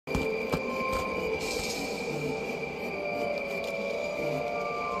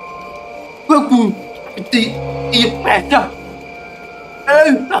Aku seperti ibadah.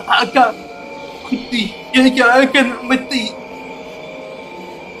 Agak seperti dia akan mati.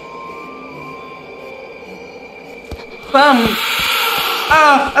 Faham?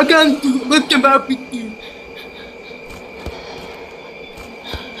 Akan berkembang itu.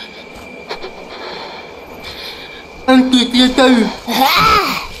 Hantu tidak tahu.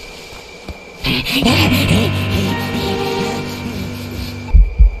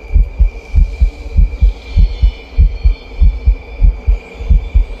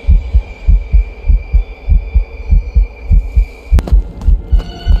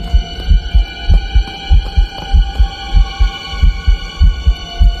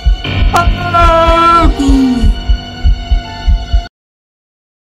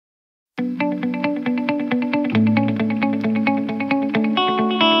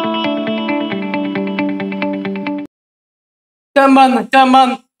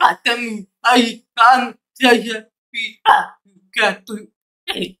 Teman-teman padamu akan saya Wirayudatwo.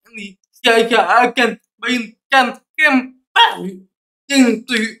 Ini saya akan mainkan kembali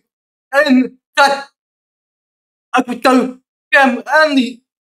untuk mengingat. Aku tahu kembali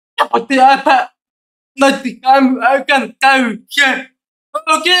seperti apa. Nanti kamu akan tahu ya.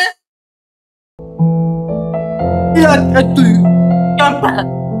 Oke? Lihat itu gambar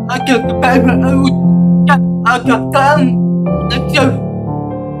agar kembali laut yang agak terang. Jauh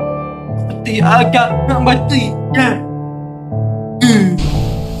seperti agak mati ya.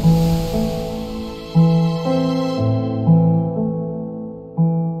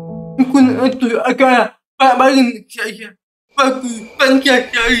 Mungkin itu agak bermain saya. Bagus banyak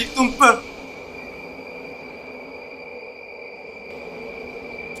dari tumpah.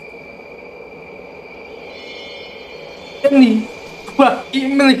 Ini sebuah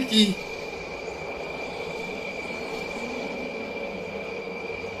imleki.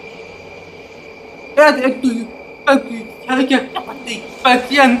 Ada itu bagi saya seperti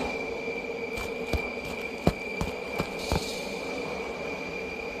pasien.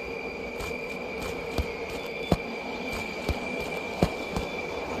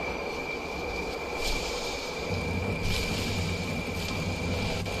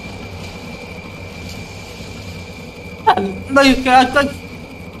 Naik ke atas.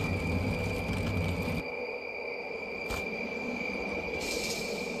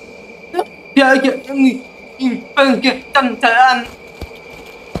 Dia ini tantangan.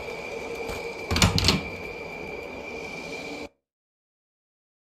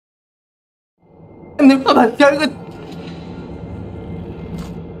 Ini apa sangat?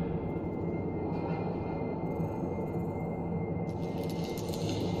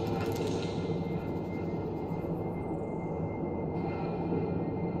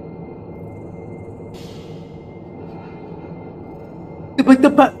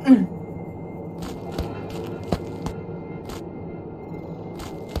 Tepat-tepat.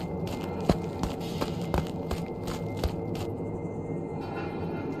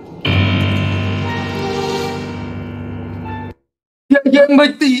 Yang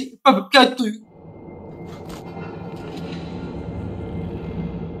mati berkata.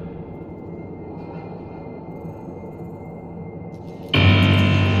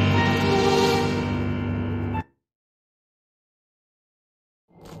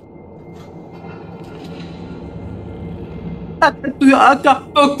 Itu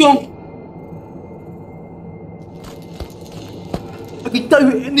agak pocong. Kita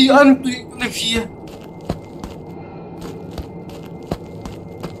ini hantu Indonesia.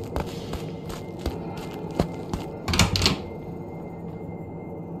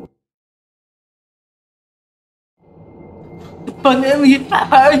 Depan ini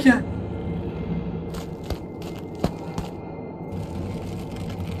apa aja?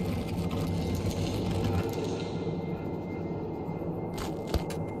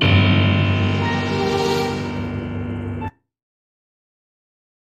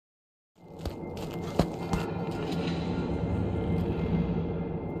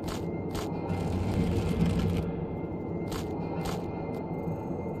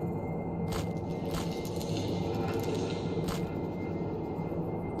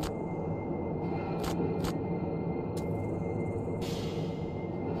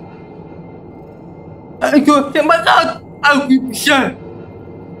 Aku semangat, aku bisa.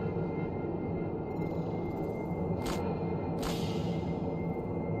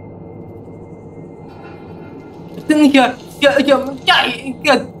 Saya mencari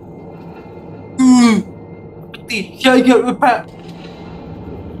ikan. Seperti saya lupa.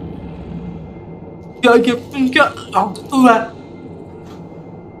 Saya punya orangtua.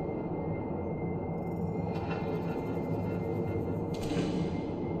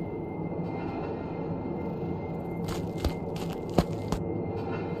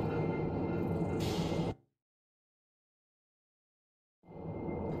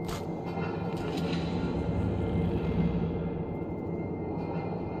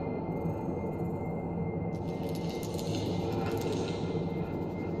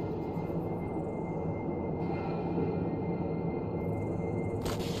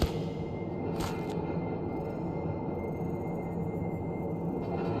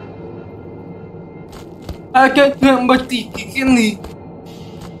 Ada yang mati di sini.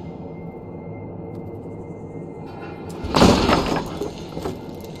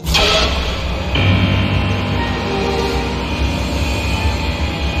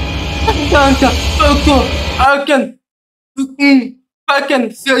 Tanda pocong akan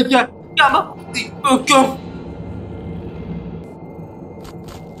bahkan saya tak mati pocong.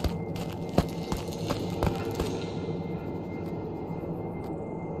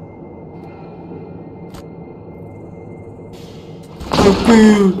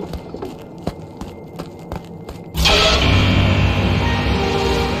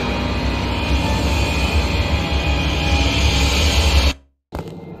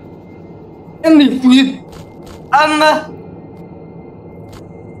 Ini duit anak.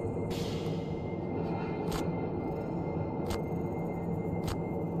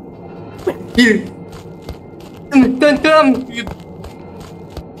 Ini tantangan.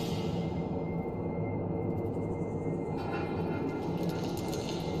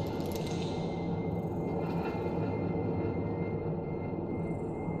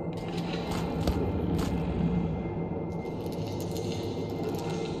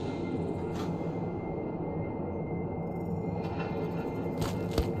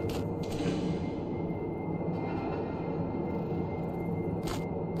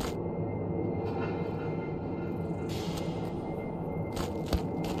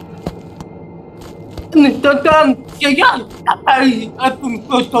 Ini tantangan saya tetapi aku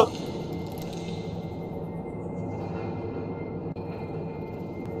foto.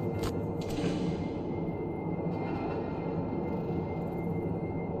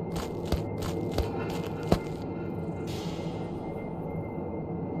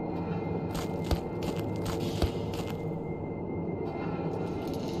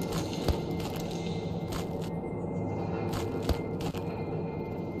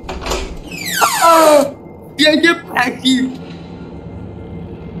 Dia pergi.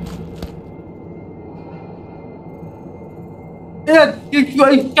 Dia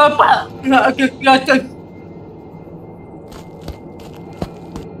sesuai kapal nak ke atas.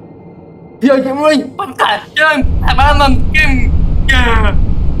 Dia mulai pengkajian malam game. Ya.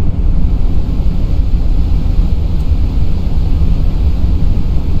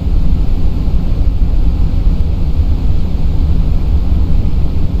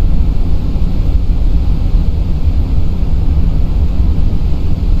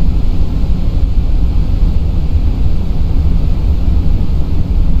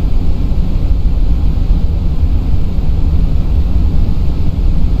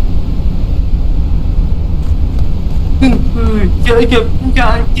 Saya punya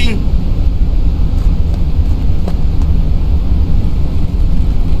anjing.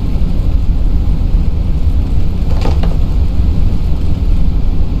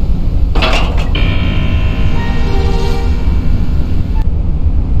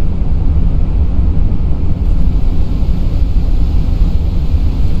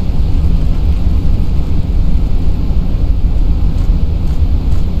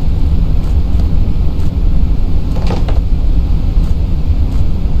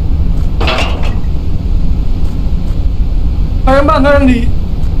 Mana nih?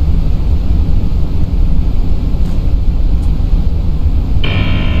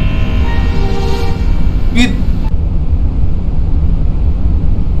 Wit.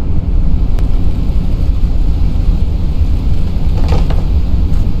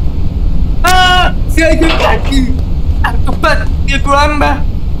 Saya kaki. Cepat dia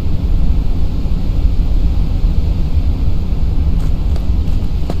berambah.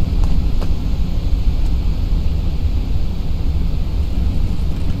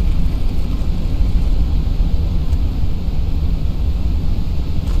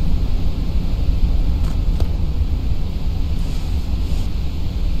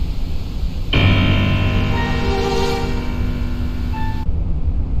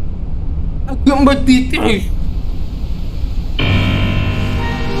 Yang bertitis.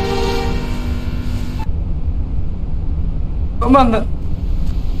 Kemana?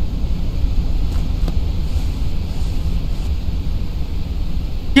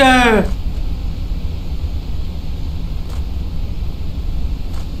 Ya.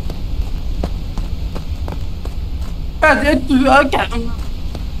 Ada itu agak.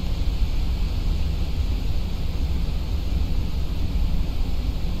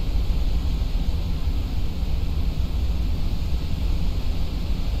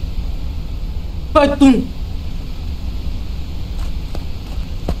 Patung.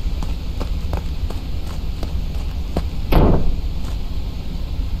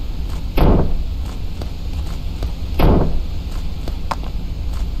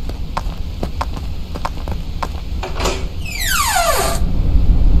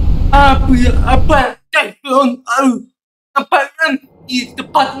 apa telefon nampakkan di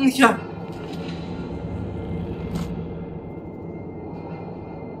tempatnya.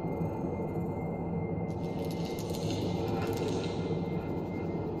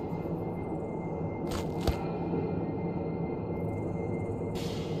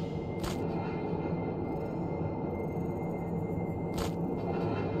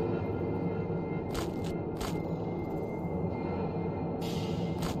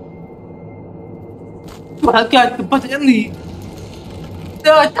 Maka tempat ini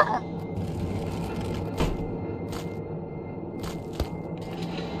datang.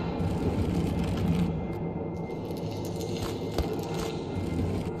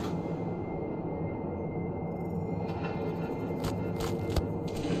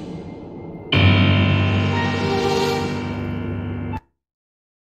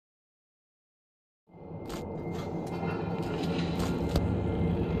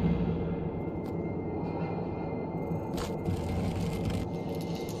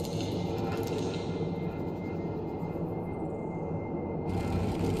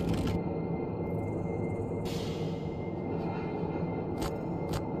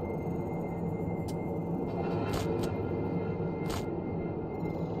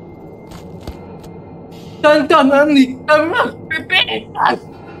 Tantangan ini memang berbeda.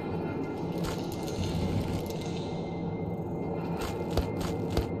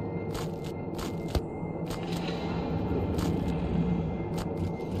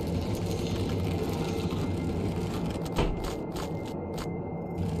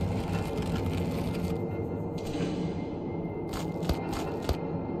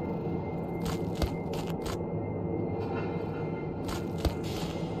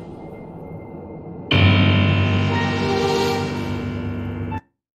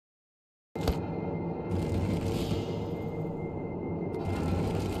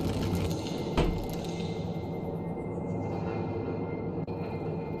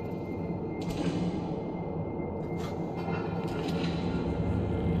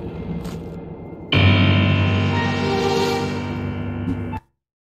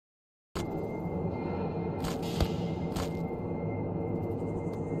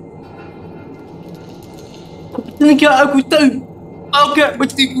 Jika aku tahu, aku akan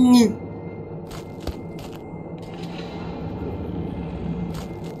bertemu.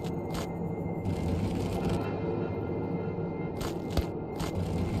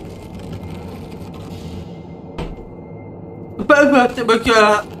 Apa tak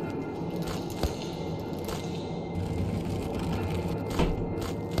baca?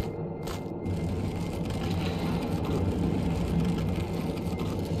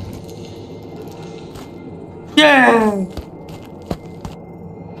 Yeah.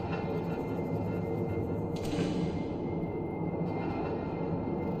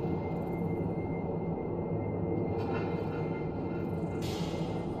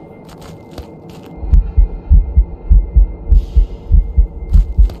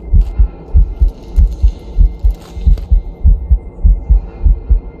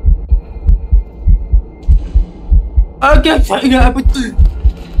 Agak saya betul.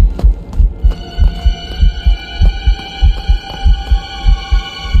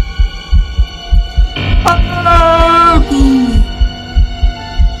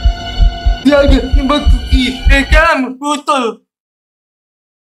 Jaga memasuki rekam foto.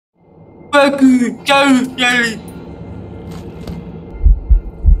 Bagi jauh dari.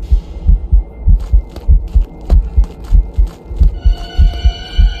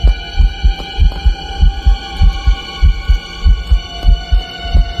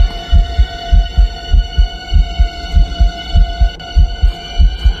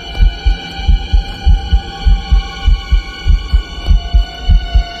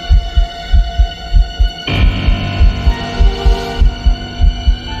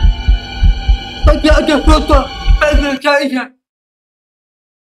 Ada foto pada saya.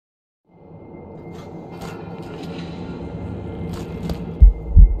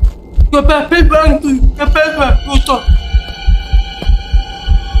 Tetapi bantu kepada foto.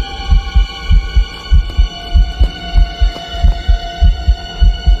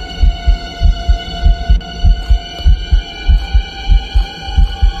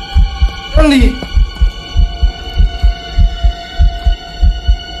 Ini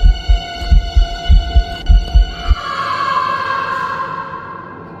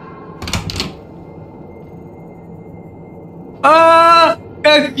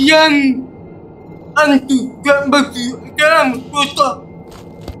bagian hantu yang baju dalam foto.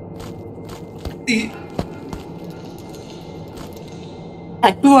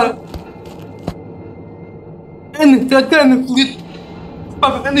 Kedua, ini datang kulit.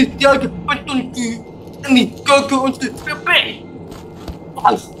 Apa ini jaga kunci ini kau untuk tetapi.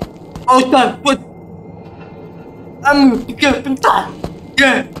 Pas, otak buat kamu tiga bentar.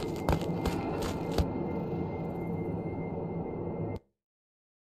 Ya.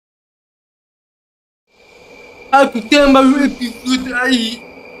 Aku tak mahu episode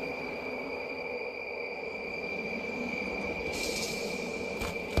akhir.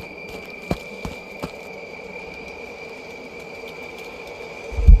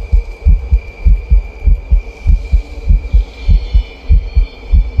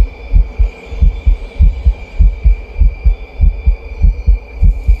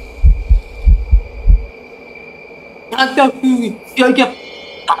 Tetapi saya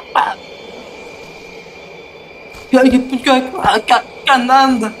dapat. Saya punya keangkatan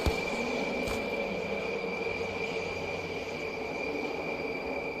anda.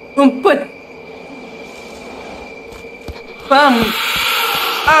 Empat. Pam.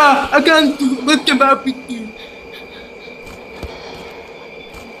 Akan tu macam apa itu?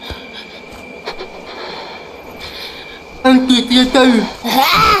 Hantu tidak tahu.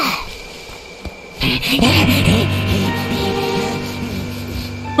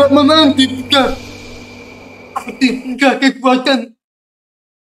 Pak menanti juga. Seperti enggak kekuatan.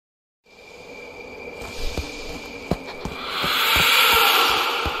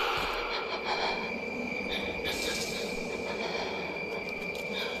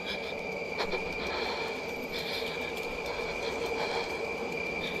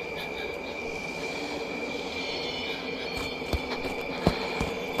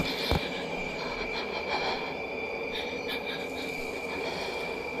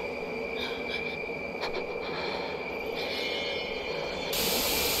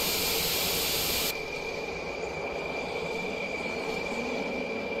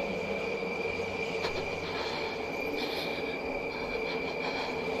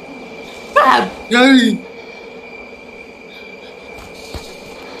 Jadi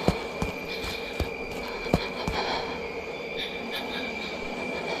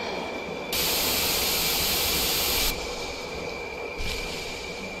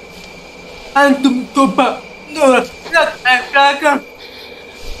antum coba nolak belakang.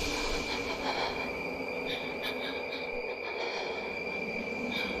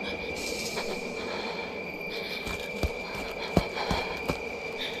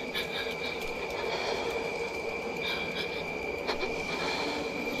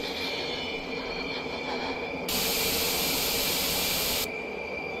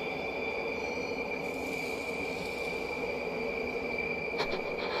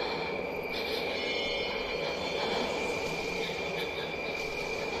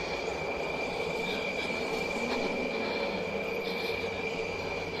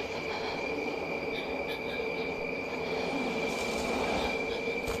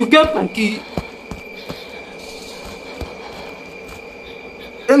 Juga pagi.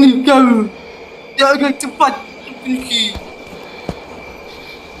 Ini kau jangan cepat pergi.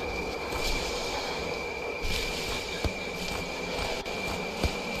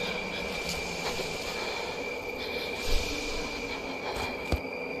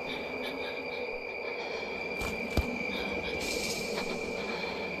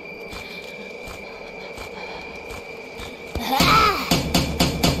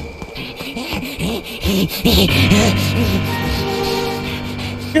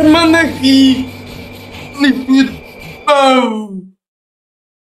 Kemana lagi? Libur bau.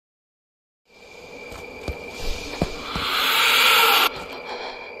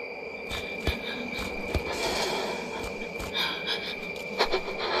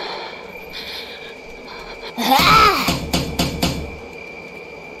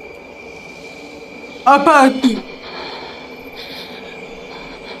 Apa itu?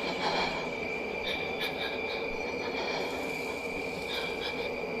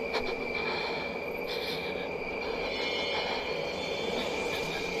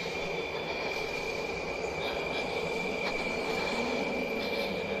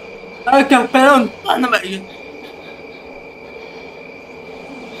 Agak peron, mana baik?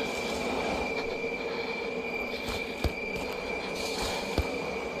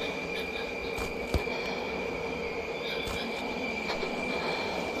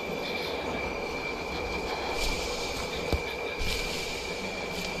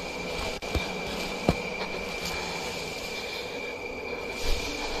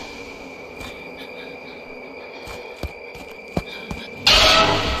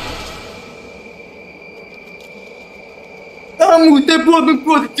 Kamu tak boleh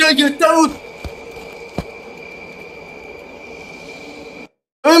membuat saya tahu.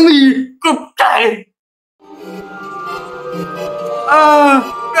 Ini kopkai.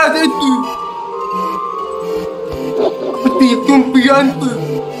 Kata itu. hantu.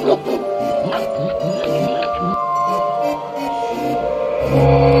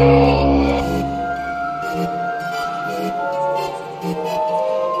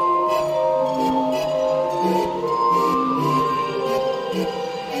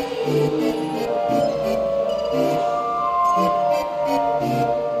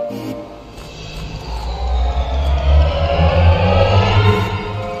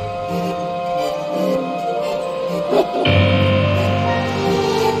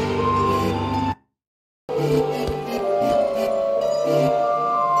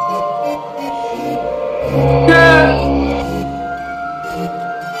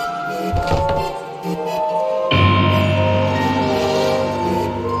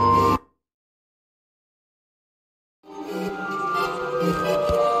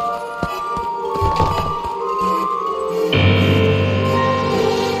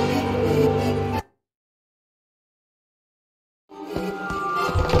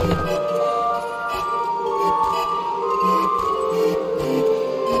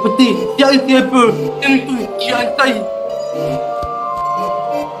 Seperti siapa tentu diantai.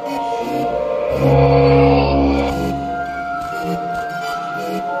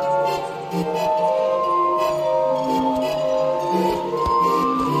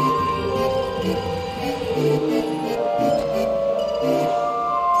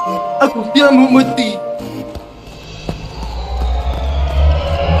 Aku tidak mau mati.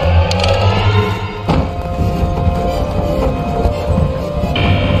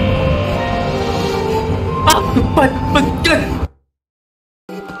 Cepatkan.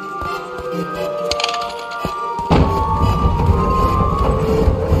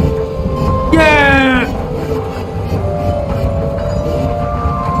 Yeah.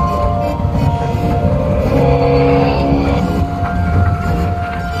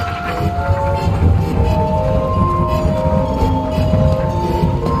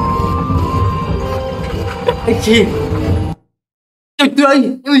 Asik. Satu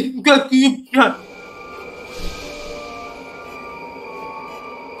air bukan kira.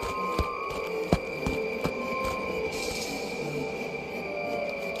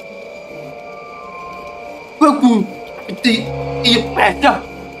 Aku tidak berada.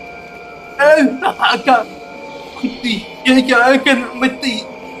 Agak putih yang akan mati.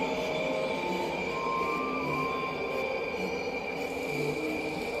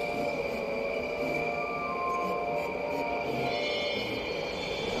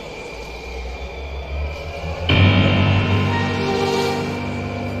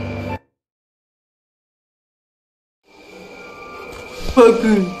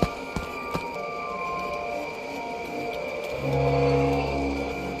 Bagus.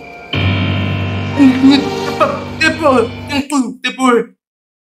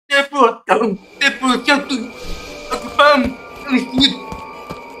 Tepo satu. Aku paham. Ikut.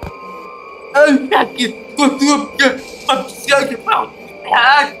 Sakit. Kotor ke. Pasien ke.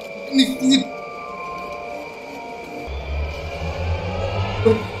 Ikut.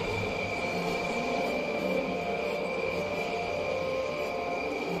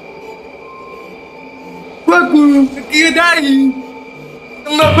 Aku kira dari.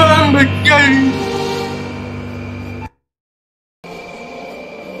 Kenapa berkali?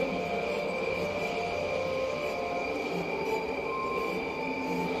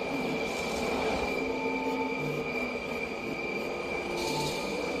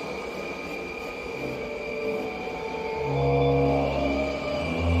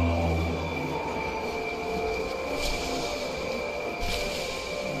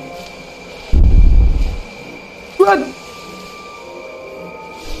 What?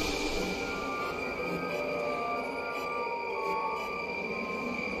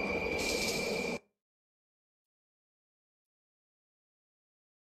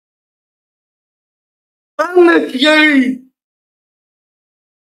 Panas sekali.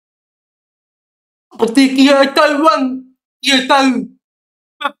 Seperti kira tahuan. Kira tahu.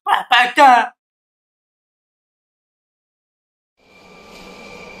 Baca.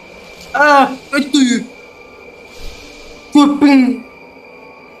 Itu. Kuping.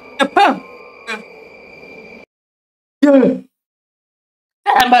 Apa? Ya.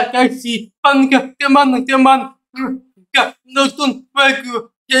 Terima kasih. Teman-teman. Nonton baju.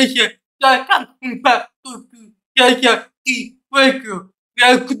 Saya akan membantu. Saya di baju.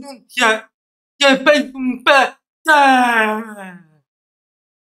 Indonesia. Sampai jumpa.